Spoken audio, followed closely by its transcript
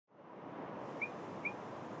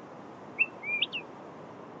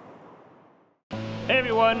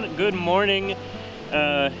everyone, good morning.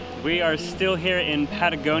 We are still here in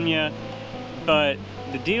Patagonia, but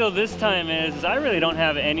the deal this time is I really don't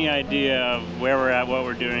have any idea of where we're at, what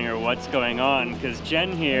we're doing, or what's going on, because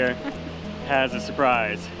Jen here has a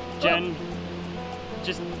surprise. Jen,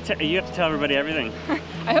 you have to tell everybody everything.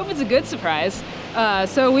 I hope it's a good surprise.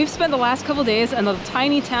 So we've spent the last couple days in the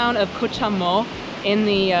tiny town of Cochamó in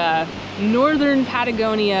the northern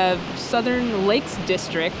Patagonia, southern Lakes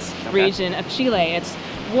District region of Chile. It's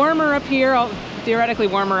warmer up here, theoretically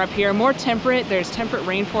warmer up here, more temperate. There's temperate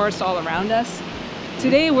rainforest all around us.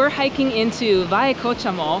 Today we're hiking into Valle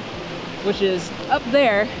Cochamó, which is up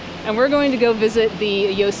there, and we're going to go visit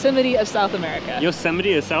the Yosemite of South America.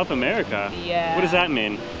 Yosemite of South America? Yeah. What does that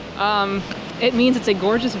mean? It means it's a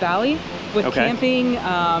gorgeous valley with camping,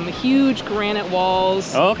 huge granite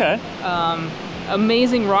walls. Oh, okay.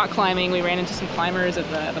 Amazing rock climbing. We ran into some climbers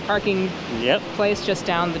at the parking place just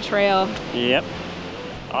down the trail. Yep.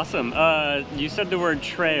 Awesome. You said the word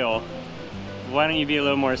trail. Why don't you be a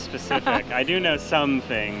little more specific? I do know some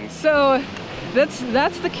things. So that's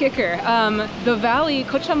the kicker. The valley,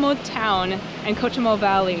 Cochamó town and Cochamó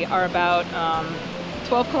Valley are about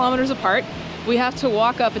 12 kilometers apart. We have to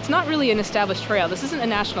walk up. It's not really an established trail. This isn't a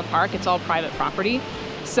national park. It's all private property.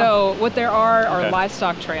 So what there are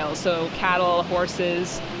livestock trails, so cattle,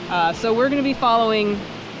 horses. So we're going to be following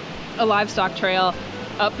a livestock trail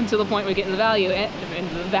up until the point we get in the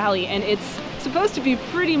valley, and it's supposed to be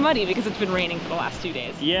pretty muddy because it's been raining for the last 2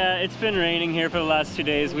 days. Yeah, it's been raining here for the last 2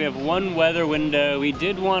 days. We have one weather window. We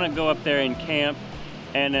did want to go up there and camp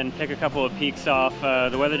and then pick a couple of peaks off.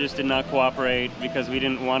 The weather just did not cooperate because we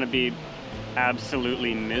didn't want to be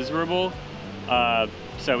absolutely miserable.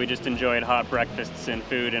 So we just enjoyed hot breakfasts and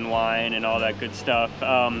food and wine and all that good stuff.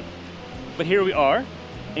 But here we are,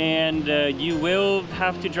 and you will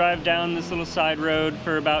have to drive down this little side road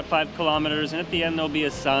for about 5 kilometers, and at the end there'll be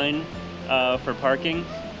a sign for parking.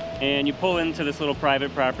 And you pull into this little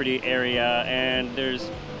private property area, and there's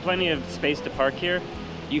plenty of space to park here.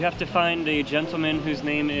 You have to find a gentleman whose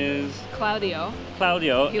name is... Claudio.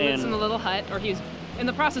 Claudio. He lives in a little hut, or he's in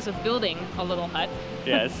the process of building a little hut.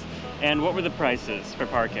 Yes. And what were the prices for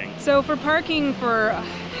parking? So for parking for a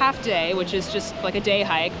half day, which is just like a day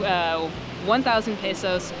hike, 1,000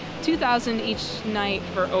 pesos, 2,000 each night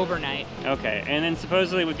for overnight. Okay, and then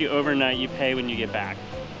supposedly with the overnight, you pay when you get back.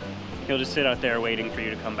 He'll just sit out there waiting for you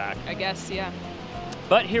to come back. I guess, yeah.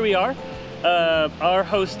 But here we are. Our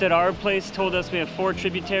host at our place told us we have 4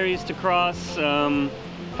 tributaries to cross,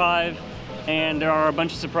 5, and there are a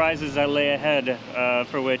bunch of surprises that lay ahead,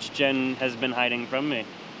 for which Jen has been hiding from me.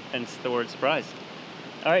 Hence the word surprise.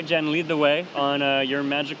 All right, Jen, lead the way on your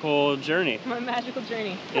magical journey. My magical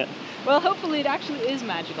journey. Yeah. Well, hopefully it actually is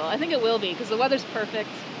magical. I think it will be because the weather's perfect.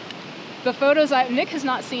 The photos, Nick has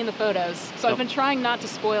not seen the photos, so I've been trying not to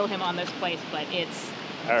spoil him on this place, but it's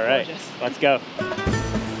gorgeous. Let's go.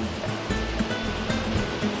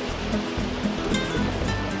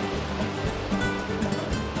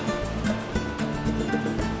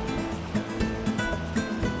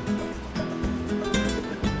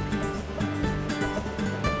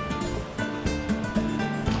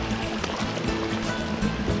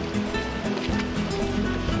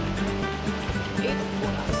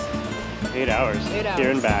 8 hours. 8 hours. Here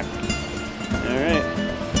and back. All right.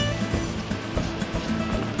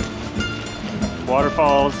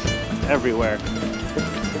 Waterfalls everywhere.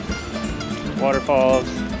 Waterfalls.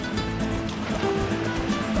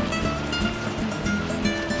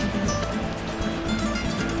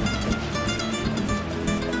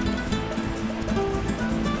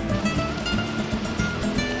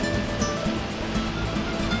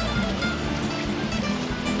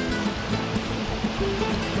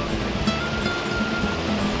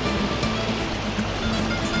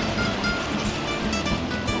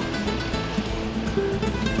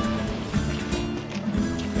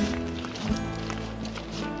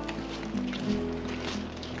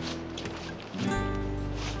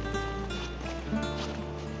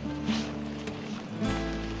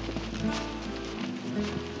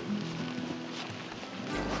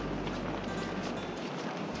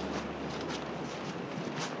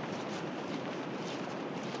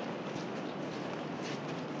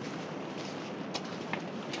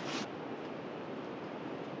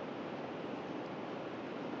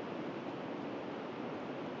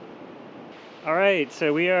 All right,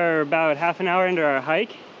 so we are about half an hour into our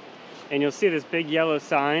hike, and you'll see this big yellow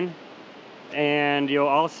sign, and you'll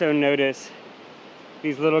also notice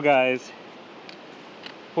these little guys,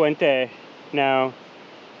 Puente. Now,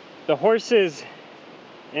 the horses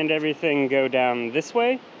and everything go down this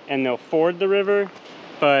way, and they'll ford the river,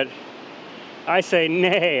 but I say,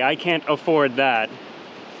 nay, I can't afford that.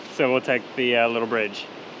 So we'll take the little bridge.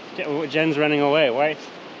 Jen's running away. Why?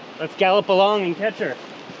 Let's gallop along and catch her.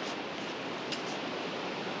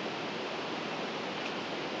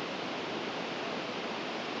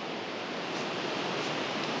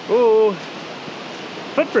 Ooh,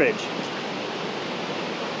 footbridge.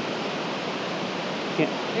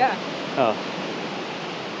 Yeah. Oh.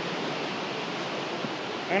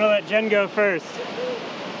 I'm gonna let Jen go first.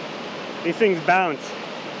 These things bounce.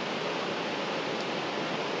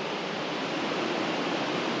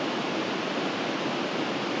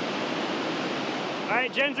 All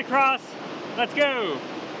right, Jen's across. Let's go.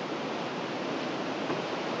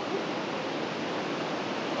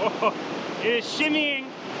 Oh, it is shimmying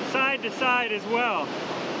side to side as well.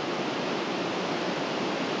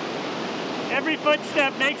 Every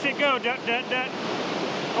footstep makes it go. Dut, dut, dut.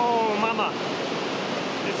 Oh, mama.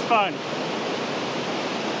 It's fun.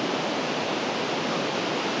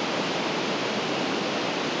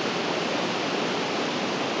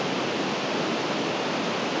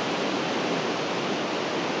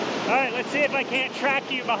 All right, let's see if I can't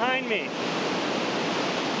track you behind me.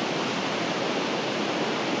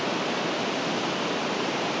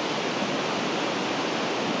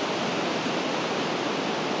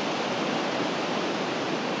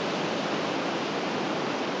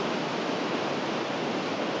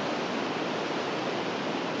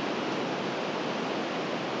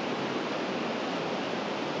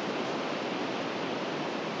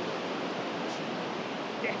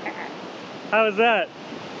 How was that?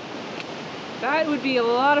 That would be a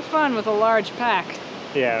lot of fun with a large pack.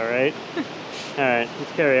 Yeah, right? All right,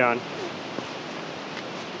 let's carry on.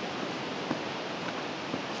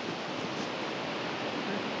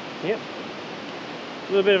 Yep.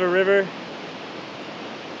 A little bit of a river.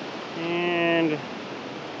 And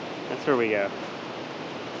that's where we go.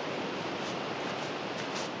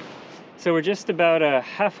 So we're just about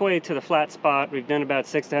halfway to the flat spot. We've done about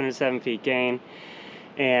 607 feet gain.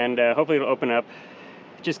 And hopefully it'll open up.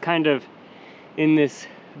 Just kind of in this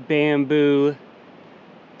bamboo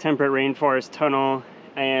temperate rainforest tunnel,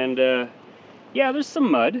 and yeah, there's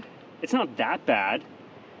some mud. It's not that bad,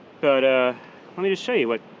 but let me just show you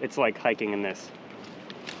what it's like hiking in this.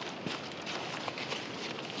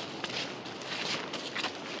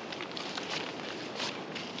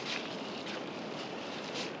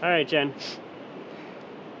 All right, Jen.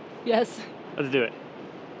 Yes. Let's do it.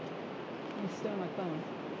 I stole my phone.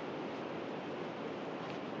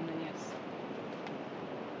 And then yes.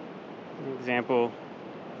 An example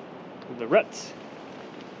of the ruts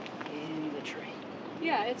in the tree.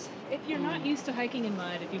 Yeah, it's if you're not used to hiking in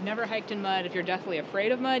mud, if you've never hiked in mud, if you're deathly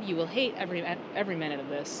afraid of mud, you will hate every minute of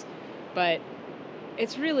this. But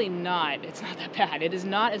it's really not. It's not that bad. It is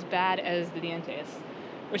not as bad as the Dientes,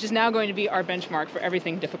 which is now going to be our benchmark for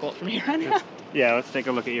everything difficult from here on out. Yeah, let's take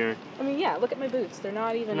a look at your... I mean, yeah, look at my boots. They're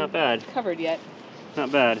not even covered yet. Not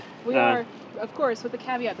bad. We are, of course, with the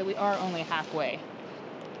caveat that we are only halfway.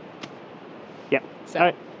 Yep. So. All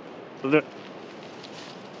right. We'll do it.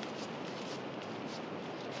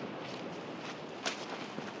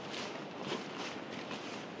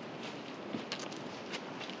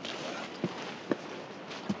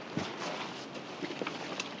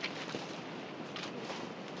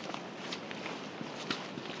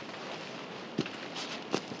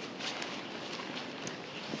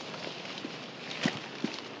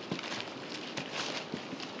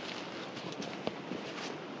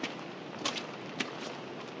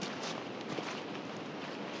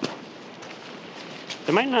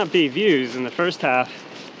 There might not be views in the first half,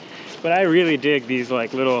 but I really dig these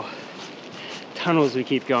like little tunnels we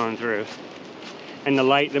keep going through. And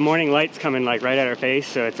the morning light's coming like right at our face,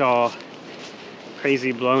 so it's all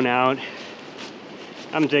crazy blown out.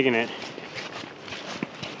 I'm digging it.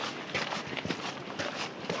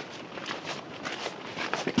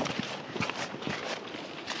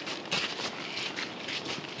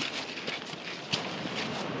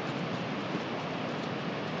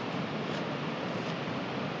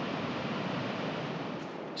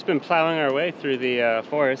 Just been plowing our way through the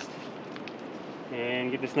forest and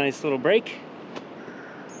get this nice little break.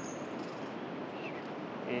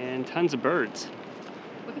 And tons of birds.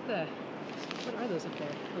 Look at the, what are those up there?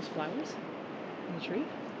 Those flowers in the tree?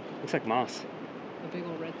 Looks like moss. The big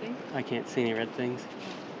old red thing? I can't see any red things.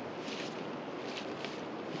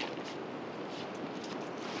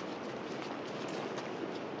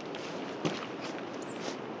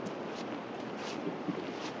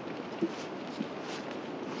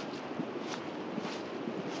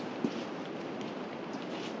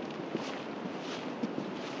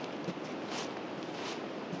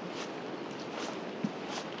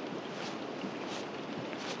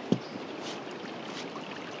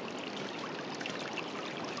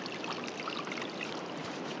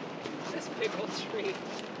 great.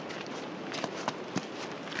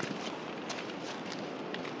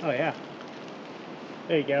 Oh yeah.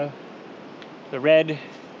 There you go. The red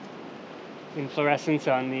inflorescence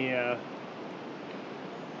on the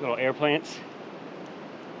little air plants.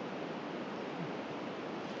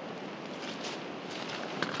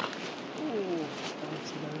 Ooh,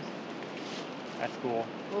 that's cool.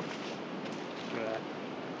 Oof. Look at that.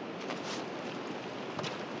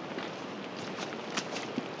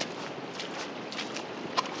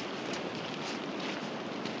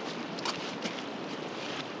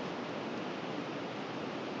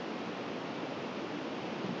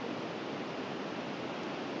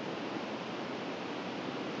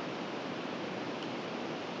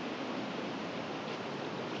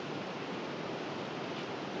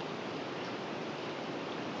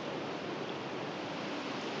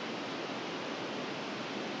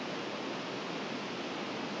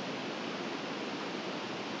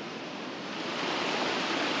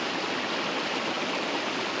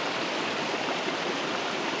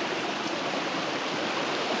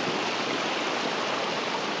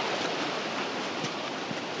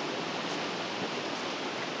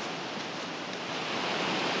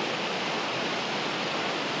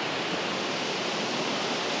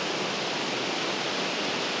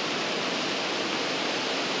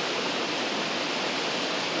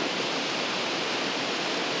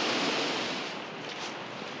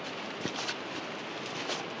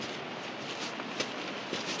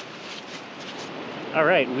 All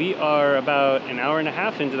right, we are about an hour and a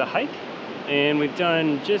half into the hike, and we've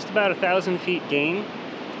done just about 1,000 feet gain,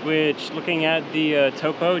 which, looking at the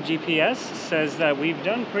Topo GPS, says that we've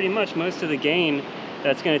done pretty much most of the gain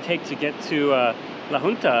that's going to take to get to La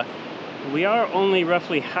Junta. We are only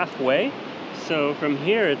roughly halfway, so from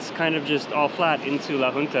here it's kind of just all flat into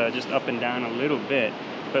La Junta, just up and down a little bit,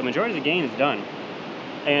 but majority of the gain is done.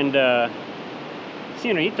 And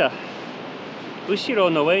señorita, ushiro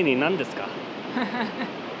no ue ni nan desu ka?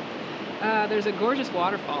 There's a gorgeous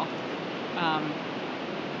waterfall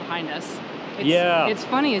behind us. It's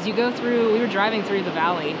funny, as you go through, we were driving through the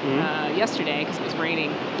valley yesterday because it was raining.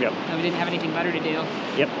 Yep. And we didn't have anything better to do.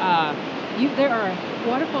 Yep. There are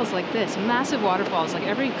waterfalls like this, massive waterfalls, like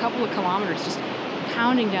every couple of kilometers, just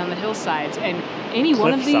pounding down the hillsides. And any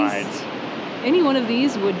one of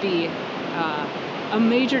these would be a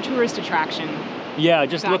major tourist attraction. Yeah,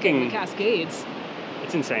 just back looking in the Cascades.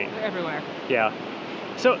 It's insane. They're everywhere. Yeah.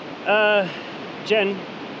 So, Jen,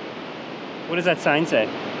 what does that sign say?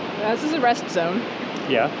 This is a rest zone.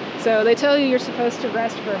 Yeah. So they tell you you're supposed to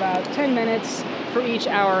rest for about 10 minutes for each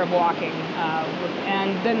hour of walking.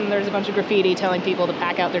 And then there's a bunch of graffiti telling people to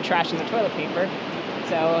pack out their trash and their toilet paper.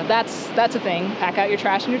 So that's a thing. Pack out your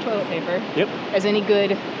trash and your toilet paper. Yep. As any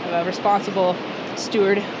good, responsible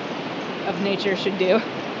steward of nature should do.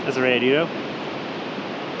 As a radio.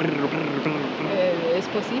 Es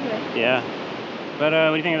posible. Yeah. But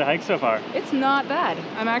what do you think of the hike so far? It's not bad.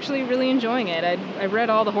 I'm actually really enjoying it. I read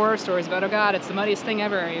all the horror stories about, oh God, it's the muddiest thing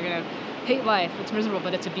ever. You're going to hate life. It's miserable,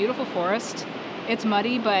 but it's a beautiful forest. It's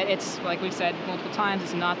muddy, but it's, like we've said multiple times,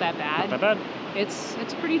 it's not that bad. Not that bad. It's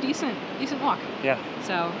a pretty decent walk. Yeah.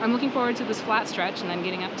 So I'm looking forward to this flat stretch and then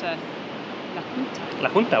getting up to La Junta. La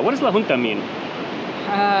Junta. What does La Junta mean?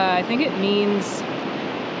 I think it means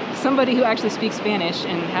somebody who actually speaks Spanish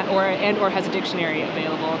or has a dictionary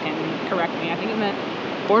available can correct me. I think it meant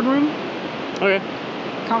boardroom. Okay.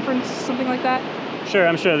 Conference, something like that. Sure,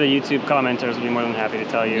 I'm sure the YouTube commenters will be more than happy to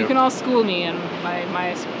tell you. You can all school me, and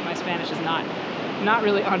my Spanish is not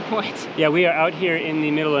really on point. Yeah, we are out here in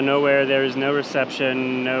the middle of nowhere. There's no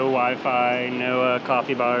reception, no Wi-Fi, no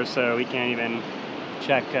coffee bars, so we can't even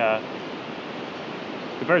check.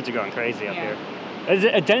 The birds are going crazy up here. It's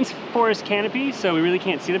a dense forest canopy, so we really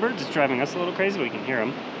can't see the birds. It's driving us a little crazy, but we can hear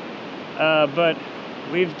them. But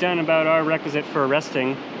we've done about our requisite for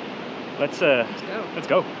resting. Let's go. Let's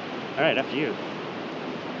go. All right, after you.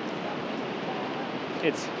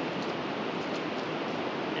 It's...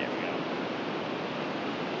 There we go.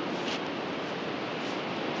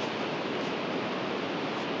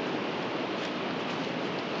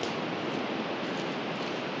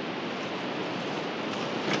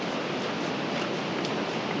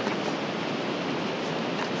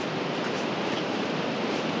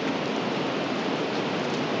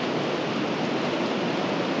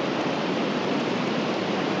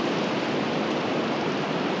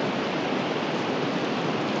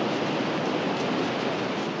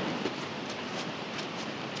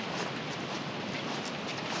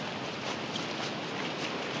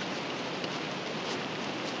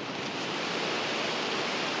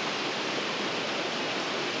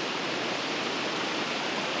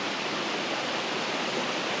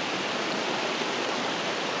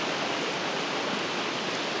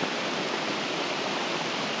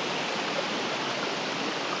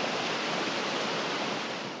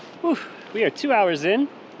 Whew, we are 2 hours in,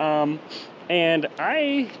 and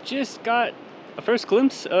I just got a first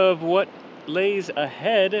glimpse of what lays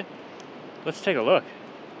ahead. Let's take a look.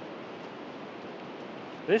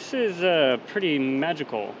 This is pretty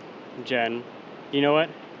magical, Jen. You know what?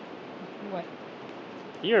 What?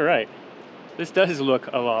 You're right. This does look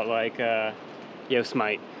a lot like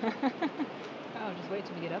Yosemite. Oh, just wait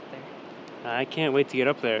till we get up there. I can't wait to get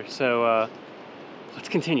up there, so let's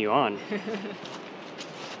continue on.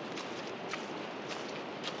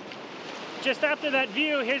 Just after that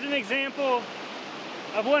view, here's an example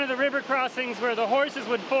of one of the river crossings where the horses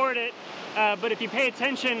would ford it, but if you pay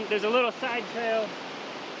attention, there's a little side trail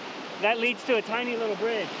that leads to a tiny little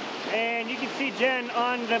bridge. And you can see Jen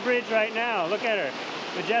on the bridge right now. Look at her,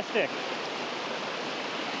 majestic.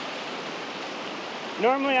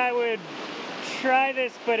 Normally I would try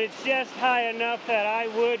this, but it's just high enough that I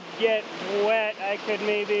would get wet. I could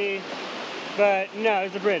maybe, but no,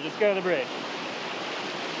 there's a bridge. Let's go to the bridge.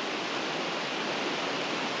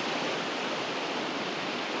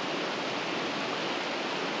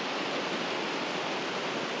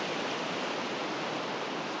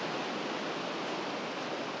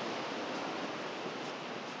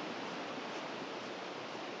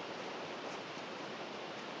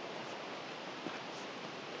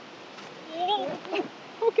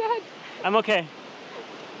 Oh God. I'm okay.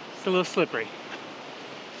 It's a little slippery.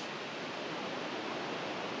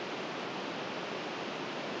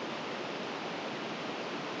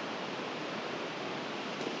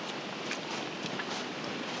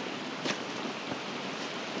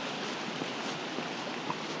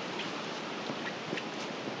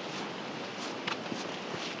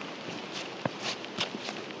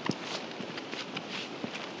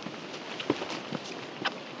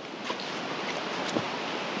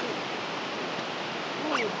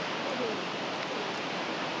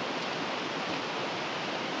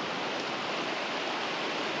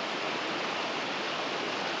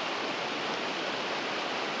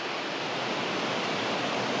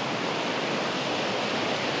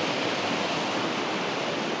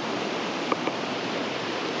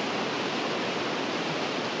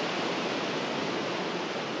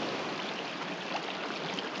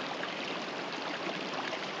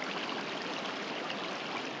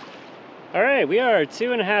 All right, we are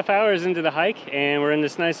 2.5 hours into the hike, and we're in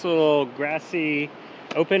this nice little grassy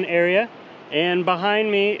open area. And behind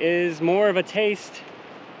me is more of a taste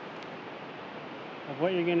of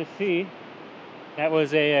what you're gonna see. That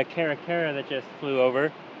was a caracara that just flew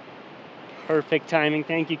over. Perfect timing.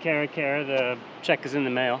 Thank you, caracara. The check is in the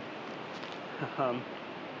mail.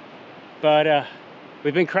 But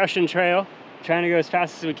we've been crushing trail, trying to go as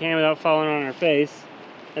fast as we can without falling on our face.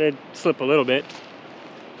 I did slip a little bit.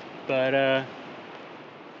 But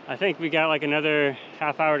I think we got like another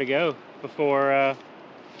half hour to go before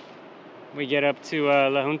we get up to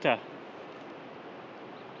La Junta.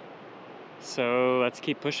 So let's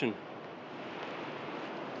keep pushing.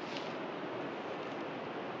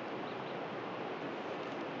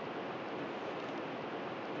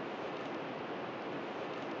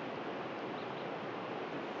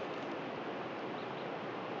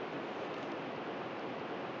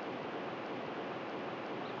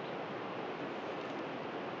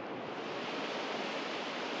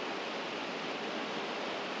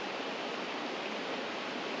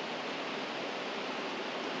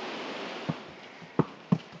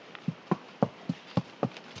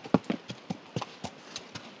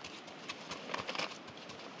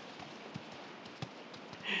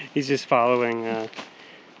 He's just following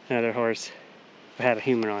another horse that had a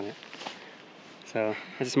human on it. So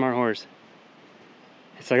that's a smart horse.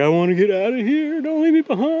 It's like, I want to get out of here. Don't leave me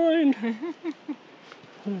behind.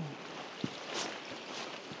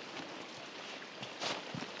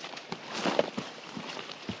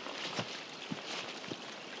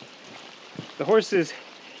 The horses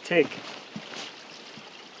take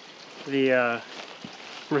the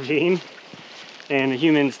ravine, and the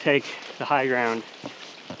humans take the high ground.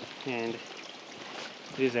 And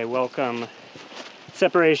it is a welcome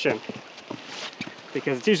separation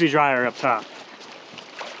because it's usually drier up top.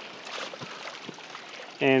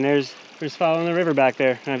 And there's following the river back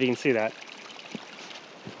there. I don't know if you can see that.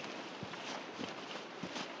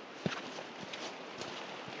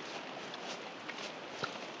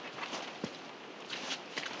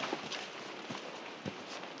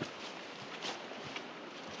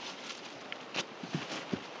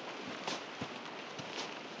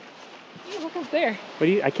 Look up there. What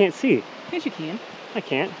do you? I can't see. Yes, you can. I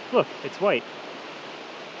can't. Look, it's white.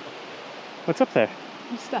 What's up there?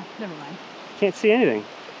 There's stuff. Never mind. Can't see anything.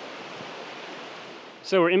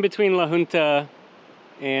 So we're in between La Junta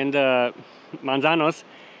and Manzanos,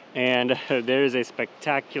 and there's a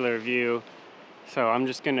spectacular view. So I'm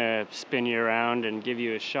just gonna spin you around and give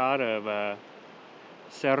you a shot of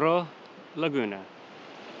Cerro Laguna.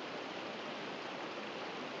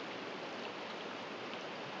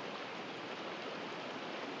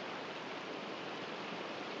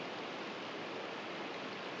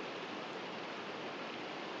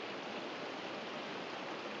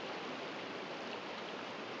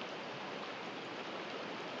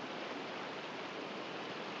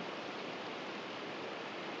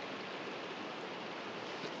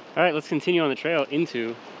 All right, let's continue on the trail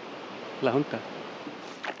into La Junta.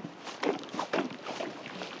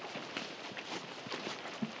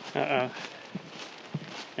 Uh-oh.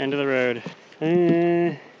 End of the road.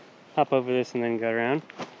 Hop over this and then go around.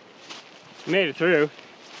 Made it through.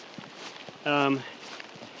 But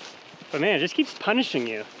man, it just keeps punishing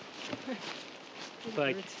you.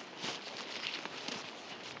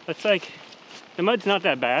 It's like, the mud's not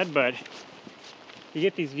that bad, but you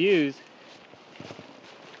get these views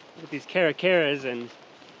with these caracaras and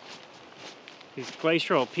these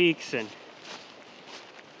glacial peaks, and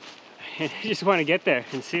I just want to get there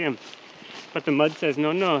and see them. But the mud says,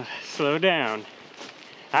 no, no, slow down.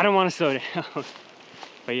 I don't want to slow down,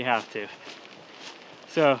 but you have to.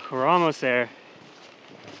 So we're almost there.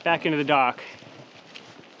 Back into the dock.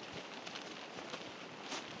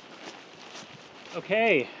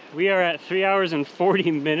 Okay, we are at 3 hours and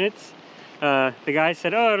 40 minutes. The guy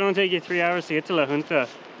said, oh, it'll only take you 3 hours to get to La Junta.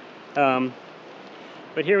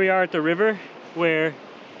 But here we are at the river, where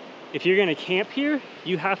if you're gonna camp here,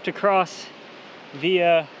 you have to cross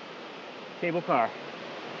via cable car.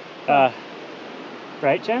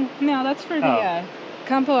 Right, Jen? No, that's for the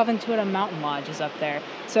Campo Aventura Mountain Lodge is up there.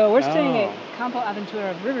 So we're staying at Campo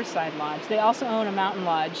Aventura Riverside Lodge. They also own a mountain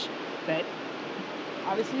lodge that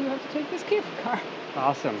obviously you have to take this cable car.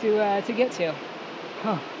 Awesome. To get to.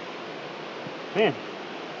 Huh. Man,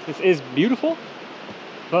 this is beautiful,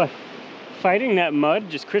 but fighting that mud,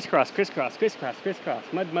 just crisscross, crisscross, crisscross, crisscross,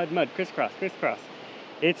 mud, mud, mud, crisscross, crisscross.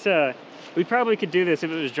 It's we probably could do this if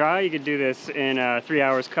it was dry. You could do this in 3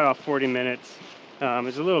 hours, cut off 40 minutes.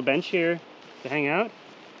 There's a little bench here to hang out,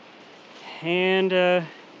 and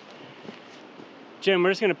Jim,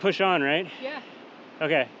 we're just gonna push on, right? Yeah.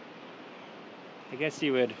 Okay. I guess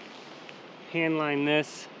you would hand line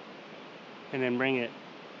this and then bring it.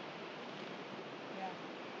 Yeah.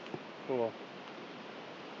 Cool.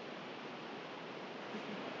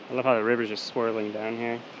 I love how the river's just swirling down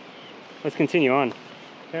here. Let's continue on.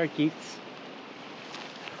 Parakeets.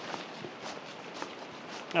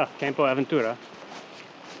 Oh, Campo Aventura.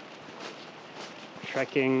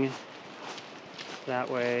 Trekking that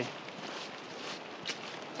way.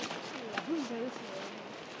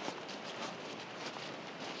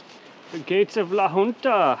 The gates of La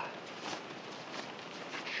Junta.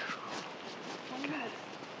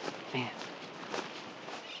 Man.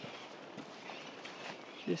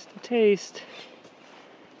 Just a taste.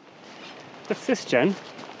 What's this, Jen?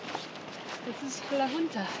 This is La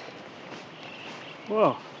Junta.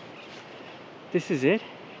 Whoa. This is it?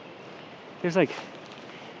 There's like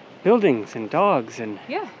buildings and dogs and...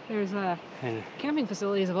 Yeah, there's camping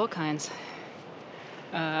facilities of all kinds.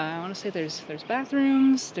 I want to say there's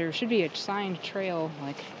bathrooms. There should be a signed trail,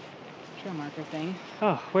 like trail marker thing.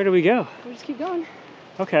 Oh, where do we go? We'll just keep going.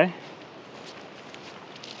 Okay.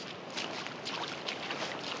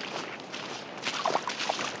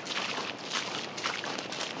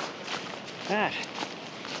 That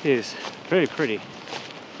is very pretty.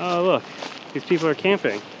 Oh, look, these people are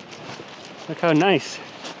camping. Look how nice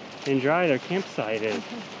and dry their campsite is.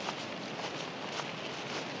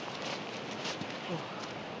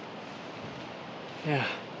 Yeah.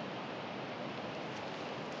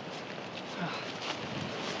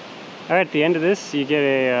 All right, at the end of this, you get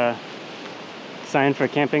a sign for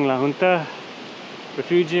Camping La Junta,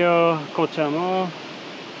 Refugio Cochamó,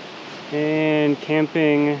 and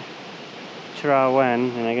Camping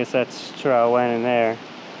Chirawen, and I guess that's Chirawen in there.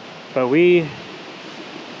 But we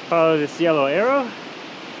follow this yellow arrow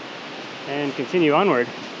and continue onward.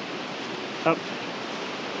 Up.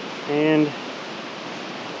 And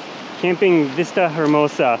Camping Vista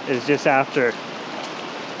Hermosa is just after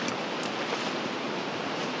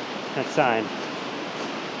that sign.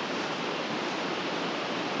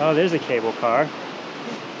 Oh, there's a cable car.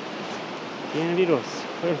 Bienvenidos,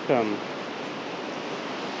 welcome.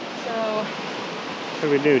 So, what do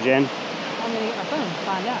we do, Jen? I'm gonna get my phone to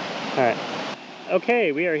find out. All right.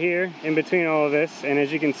 Okay, we are here in between all of this, and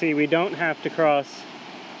as you can see, we don't have to cross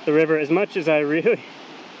the river. As much as I really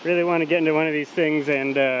want to get into one of these things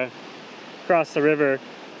and cross the river,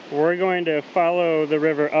 we're going to follow the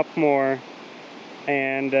river up more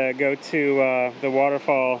and go to the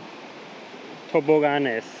waterfall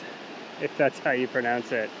Toboganes, if that's how you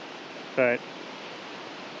pronounce it. But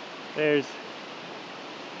there's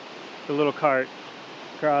the little cart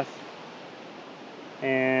across,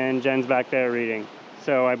 and Jen's back there reading.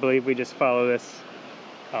 So I believe we just follow this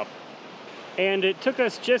up. And it took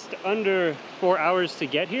us just under 4 hours to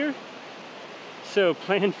get here. So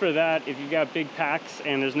plan for that. If you've got big packs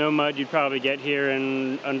and there's no mud, you'd probably get here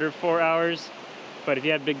in under 4 hours. But if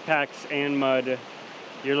you had big packs and mud,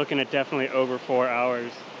 you're looking at definitely over 4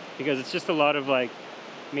 hours, because it's just a lot of like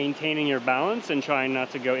maintaining your balance and trying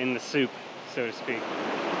not to go in the soup, so to speak.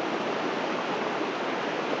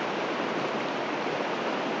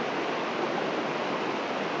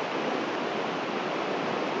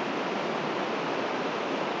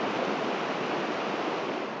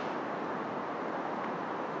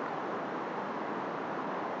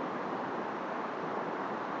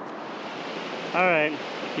 Alright,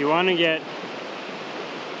 if you want to get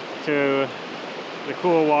to the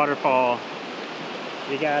cool waterfall,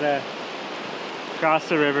 you gotta cross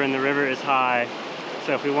the river, and the river is high.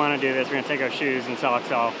 So if we want to do this, we're going to take our shoes and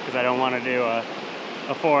socks off, because I don't want to do a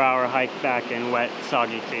 4-hour hike back in wet,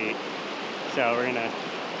 soggy feet. So we're going to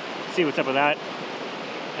see what's up with that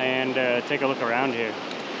and take a look around here.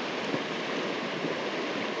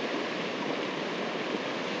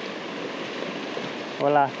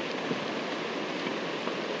 Hola.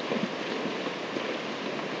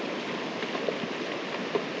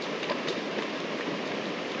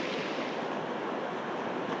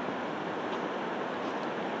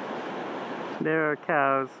 There are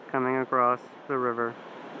cows coming across the river.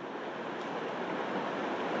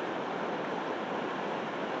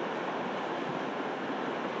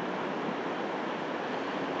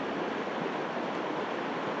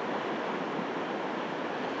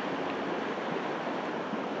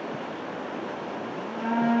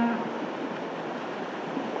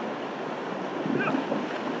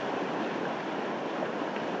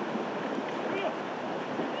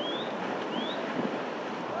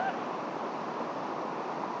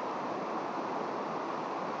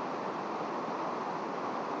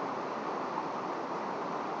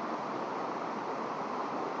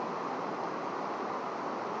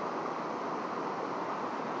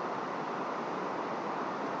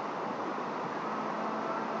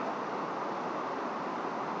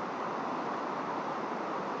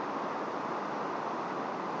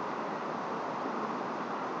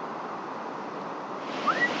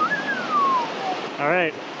 All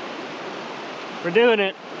right, we're doing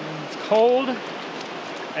it. It's cold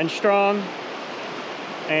and strong,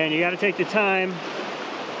 and you got to take your time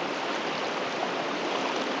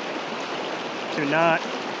to not.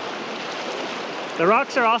 The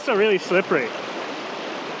rocks are also really slippery.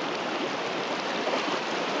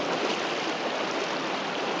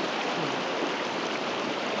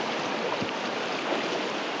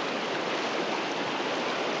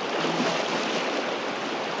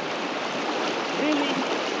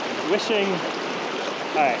 Wishing.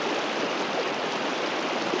 Alright.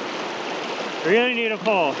 We really need a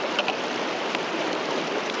pole.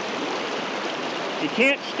 You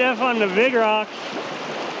can't step on the big rocks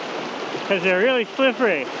because they're really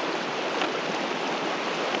slippery.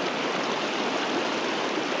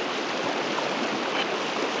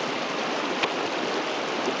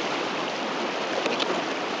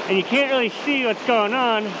 And you can't really see what's going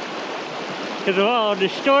on because of all the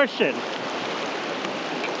distortion.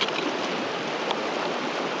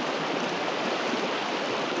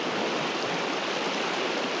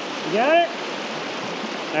 You got it?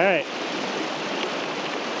 All right.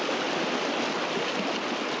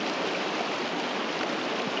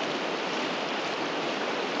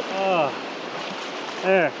 Oh,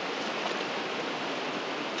 there.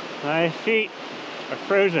 My feet are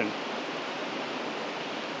frozen.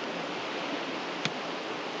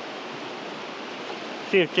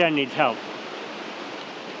 See if Jen needs help.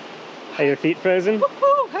 Are your feet frozen?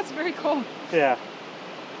 Woohoo! That's very cold. Yeah.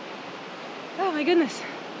 Oh my goodness.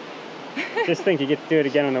 Just think you get to do it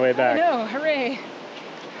again on the way back. I know, hooray.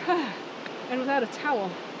 And without a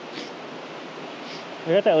towel.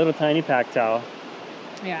 We got that little tiny pack towel.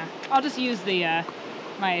 Yeah, I'll just use the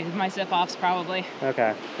my zip-offs probably.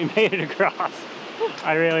 Okay, we made it across.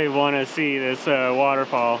 I really want to see this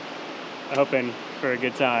waterfall. Hoping for a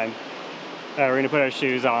good time. We're gonna put our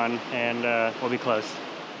shoes on and we'll be close.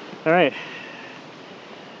 All right,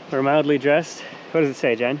 we're mildly dressed. What does it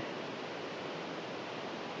say, Jen?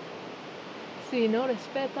 Si no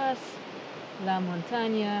respetas la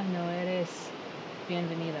montaña, no eres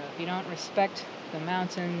bienvenido. If you don't respect the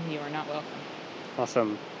mountain, you are not welcome.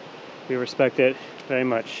 Awesome. We respect it very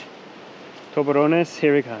much. Toborones,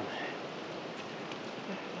 here we come.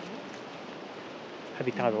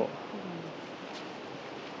 Habitado.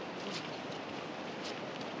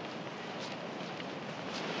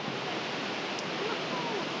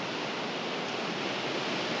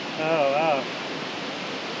 Oh, wow.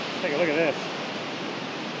 Take a look at this.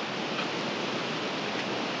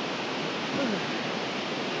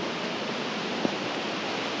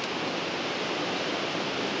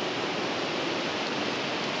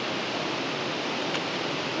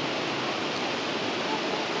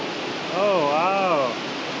 Oh, wow.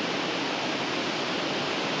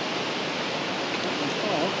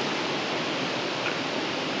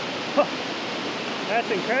 Huh.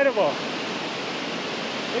 That's incredible.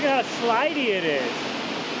 Look at how slidey it is.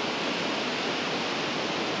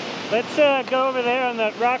 Let's go over there on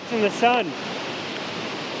the rocks in the sun.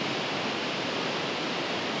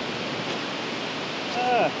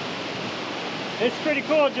 It's pretty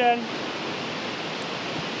cool, Jen.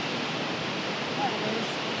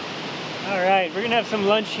 All right, we're gonna have some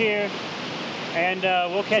lunch here, and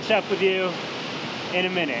we'll catch up with you in a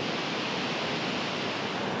minute.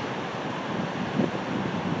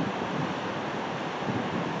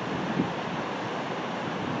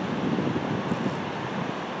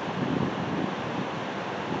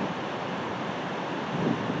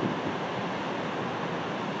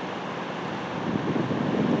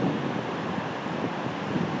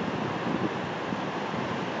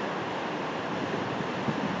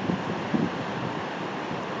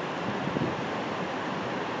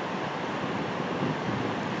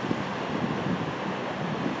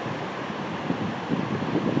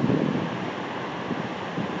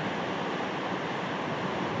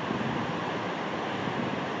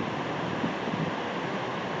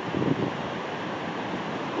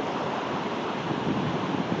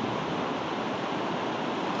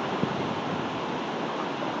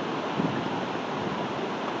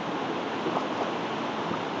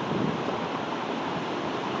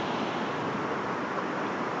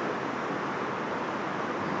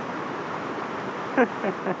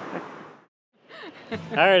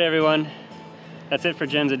 All right, everyone. That's it for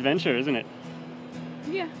Jen's adventure, isn't it?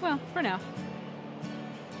 Yeah, well, for now.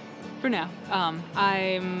 For now.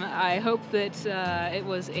 I hope that it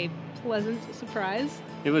was a pleasant surprise.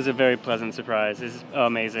 It was a very pleasant surprise. It's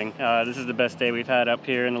amazing. This is the best day we've had up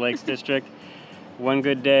here in the Lakes District. One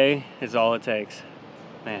good day is all it takes.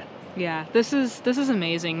 Man. Yeah, this is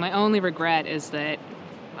amazing. My only regret is that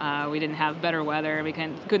we didn't have better weather. We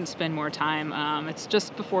couldn't spend more time. It's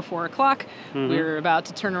just before 4 o'clock. Mm-hmm. We're about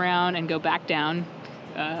to turn around and go back down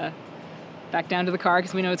to the car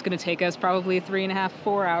because we know it's going to take us probably 3.5,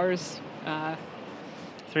 4 hours.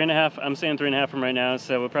 3.5. I'm saying 3.5 from right now,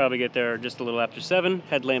 so we'll probably get there just a little after 7.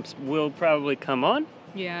 Headlamps will probably come on.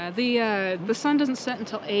 Yeah, the sun doesn't set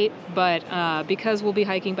until 8, but because we'll be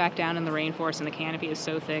hiking back down in the rainforest and the canopy is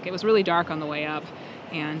so thick, it was really dark on the way up.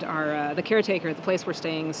 And the caretaker at the place we're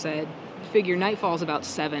staying said, figure nightfall's about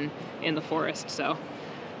 7 in the forest. So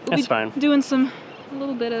we'll That's fine. Doing a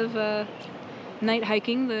little bit of night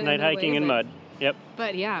hiking. Night hiking in mud. Yep.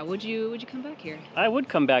 But yeah, would you come back here? I would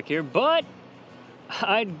come back here, but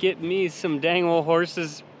I'd get me some dang old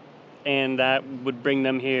horses, and that would bring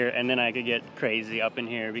them here, and then I could get crazy up in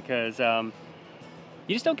here because you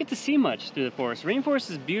just don't get to see much through the forest.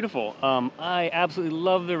 Rainforest is beautiful. I absolutely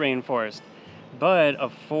love the rainforest. But a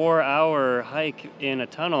 4-hour hike in a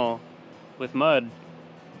tunnel with mud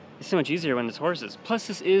is so much easier when there's horses.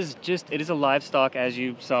 Plus, it is a livestock, as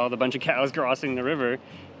you saw the bunch of cows crossing the river.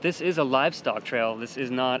 This is a livestock trail. This is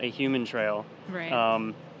not a human trail.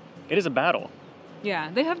 Right. It is a battle. Yeah,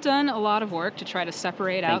 they have done a lot of work to try to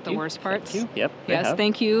separate out the worst parts. Thank you. Yep. Yes,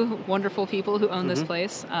 thank you, wonderful people who own this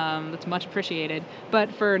place. That's much appreciated.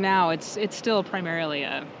 But for now, it's still primarily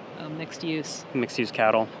a mixed use. Mixed use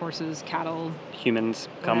cattle. Horses, cattle. Humans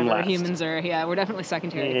come last. Humans are, yeah, we're definitely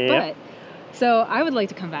secondary. Yep. But, so I would like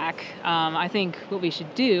to come back. I think what we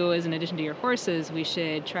should do is, in addition to your horses, we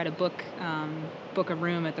should try to book a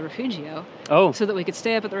room at the Refugio. Oh. So that we could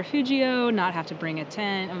stay up at the Refugio, not have to bring a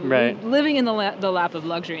tent. Right. Living in the lap of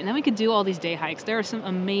luxury. And then we could do all these day hikes. There are some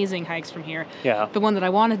amazing hikes from here. Yeah. The one that I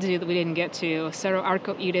wanted to do that we didn't get to, Cerro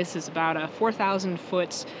Arco Iris, is about a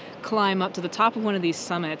 4,000-foot climb up to the top of one of these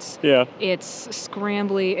summits. Yeah. It's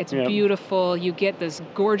scrambly, it's beautiful. You get this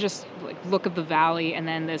gorgeous look of the valley, and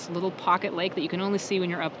then this little pocket lake that you can only see when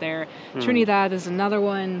you're up there. Trinidad is another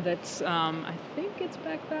one that's I think it's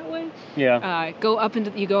back that way. Yeah. You go up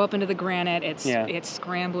into the granite. It's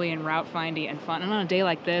scrambly and route findy and fun. And on a day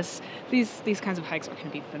like this, these kinds of hikes are going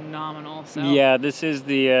to be phenomenal. So yeah, this is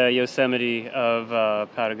the Yosemite of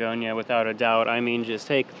Patagonia, without a doubt. I mean, just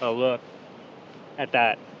take a look at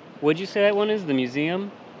that. What'd you say that one is? The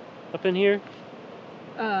museum up in here?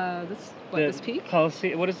 This peak?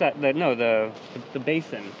 What is that? The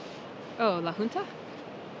basin. Oh, La Junta?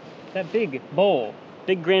 That big bowl.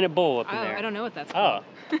 Big granite bowl up in there. I don't know what that's called.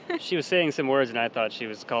 She was saying some words and I thought she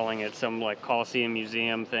was calling it some like Colosseum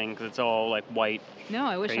museum thing because it's all like white. No,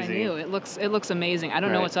 I wish crazy. I knew. It looks amazing. I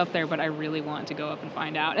don't know what's up there, but I really want to go up and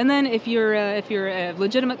find out. And then if you're a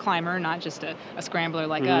legitimate climber, not just a scrambler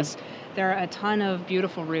like us, there are a ton of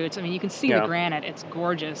beautiful routes. I mean, you can see the granite. It's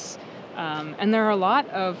gorgeous. And there are a lot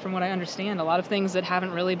of, from what I understand, a lot of things that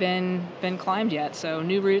haven't really been climbed yet. So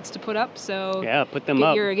new routes to put up. So yeah, put them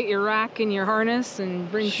up. Get your rack and your harness and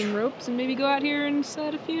bring some ropes and maybe go out here and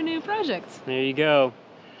set a few new projects. There you go.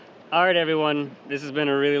 All right, everyone. This has been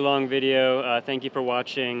a really long video. Thank you for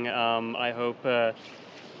watching. I hope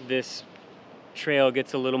this trail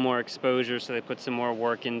gets a little more exposure, so they put some more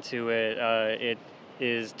work into it.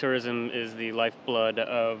 Tourism is the lifeblood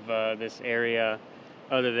of this area.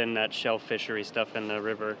 Other than that shellfishery stuff in the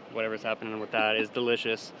river, whatever's happening with that is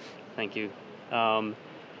delicious. Thank you. But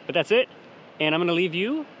that's it. And I'm going to leave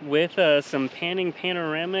you with some panning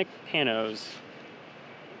panoramic panos.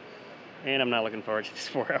 And I'm not looking forward to this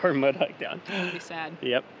 4-hour mud hike down. It's gonna be sad.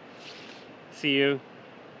 Yep. See you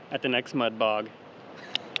at the next mud bog.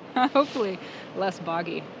 Hopefully less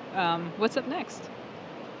boggy. What's up next?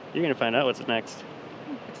 You're going to find out what's next.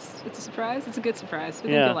 It's a surprise. It's a good surprise. I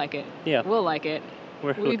think you'll like it. Yeah. We'll like it.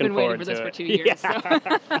 We've been waiting for this for 2 years. So.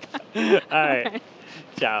 All right.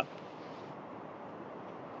 Ciao.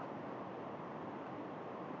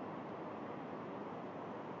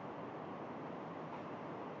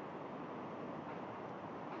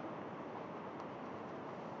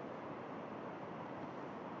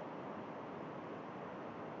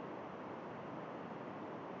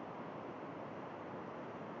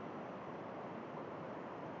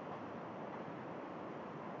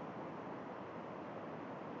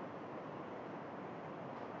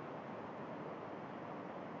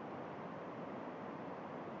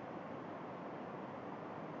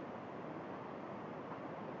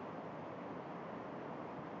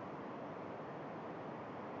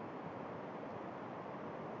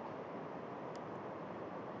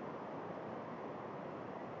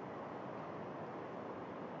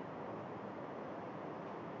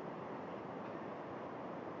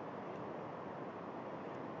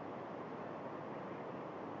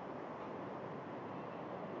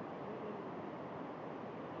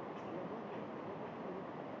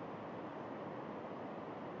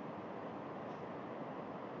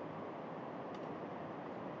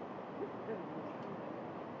 Good.